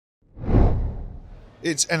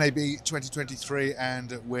It's NAB 2023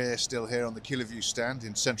 and we're still here on the Kiloview stand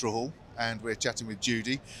in Central Hall and we're chatting with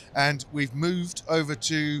Judy and we've moved over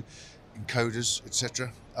to encoders,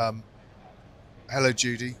 etc. Hello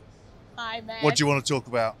Judy. Hi, Matt. What do you want to talk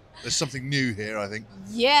about? There's something new here, I think.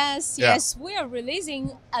 Yes, we are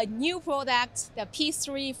releasing a new product, the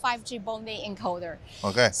P3 5G bonding encoder.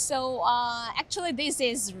 Okay. So actually this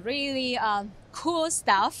is really cool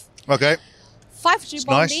stuff. Okay. 5G It's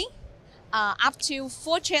bonding. nice. Up to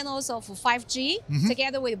 4 channels of 5G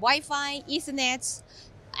together with Wi-Fi, Ethernet,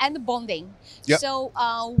 and bonding. Yep. So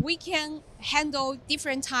we can handle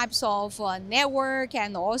different types of network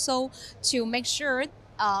and also to make sure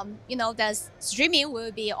the streaming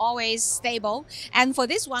will be always stable. And for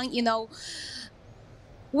this one,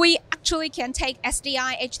 we actually can take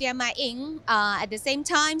SDI, HDMI in at the same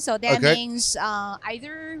time. So that means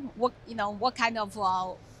either what kind of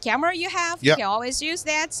camera you have, you can always use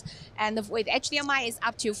that. And with HDMI, it's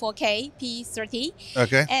up to 4K P30.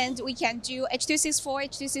 Okay. And we can do H.264,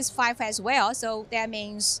 H.265 as well. So that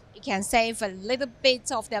means you can save a little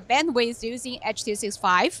bit of the bandwidth using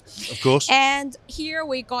H.265. Of course. And here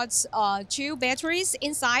we got 2 batteries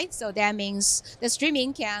inside. So that means the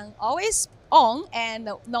streaming can always on and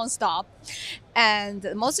non-stop. And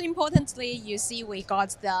most importantly, you see we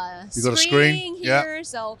got the screen here,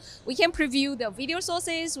 so we can preview the video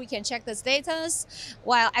sources, we can check the status,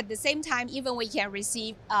 while at the same time, even we can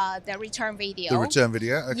receive the return video. The return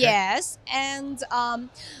video, okay. Yes, and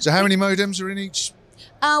so how many modems are in each?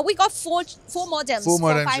 We got four modems for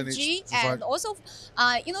 5G, and also,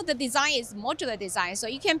 the design is modular design, so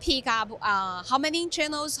you can pick up how many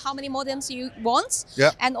channels, how many modems you want,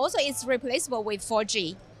 and also it's replaceable with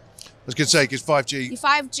 4G. I was going to say, because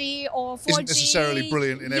 5G or 4G isn't necessarily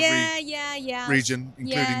brilliant in every region,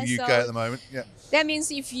 including the UK at the moment. Yeah. That means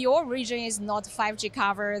if your region is not 5G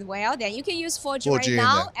covered well, then you can use 4G right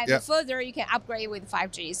now, and further you can upgrade with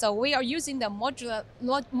 5G. So we are using the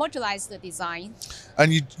modularized design.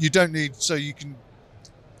 And you don't need you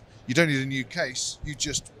don't need a new case. You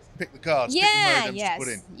just pick the cards, pick the modems to put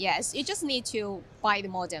in. Yes, you just need to buy the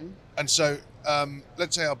modem. And so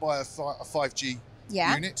let's say I buy a 5G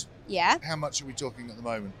unit. Yeah. How much are we talking at the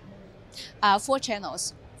moment? 4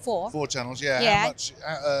 channels. 4 channels, How much?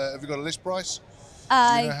 Have you got a list price? Do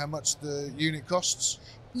you know how much the unit costs?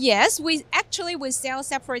 Yes, we sell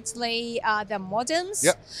separately the modems.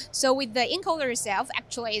 Yep. So with the encoder itself,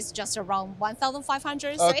 actually it's just around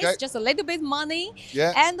 1,500. So it's just a little bit money.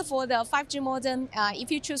 Yeah. And for the 5G modem, if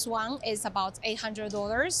you choose one, it's about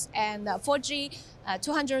 $800, and 4G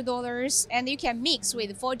 $200, and you can mix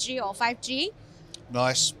with 4G or 5G.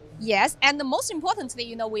 Nice. Yes, and most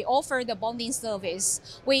importantly, we offer the bonding service.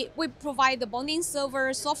 We provide the bonding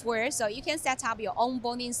server software, so you can set up your own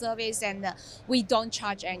bonding service, and we don't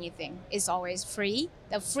charge anything. It's always free.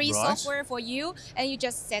 The free software for you, and you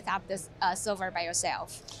just set up the server by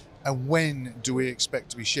yourself. And when do we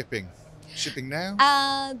expect to be shipping? Shipping now?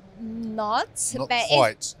 Not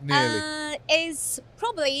quite. Nearly. It's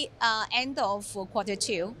probably end of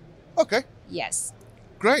Q2. Okay. Yes.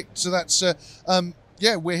 Great. So that's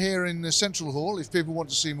we're here in the Central Hall. If people want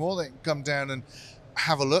to see more, they can come down and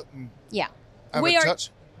have a look and have a touch.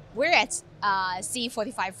 We're at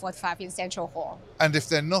C4545 in Central Hall. And if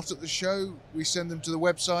they're not at the show, we send them to the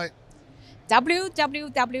website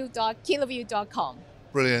www.kiloview.com.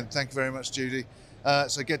 Brilliant. Thank you very much, Judy.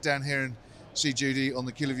 So get down here and see Judy on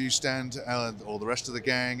the Kiloview stand, or the rest of the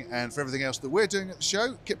gang. And for everything else that we're doing at the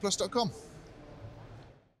show, kitplus.com.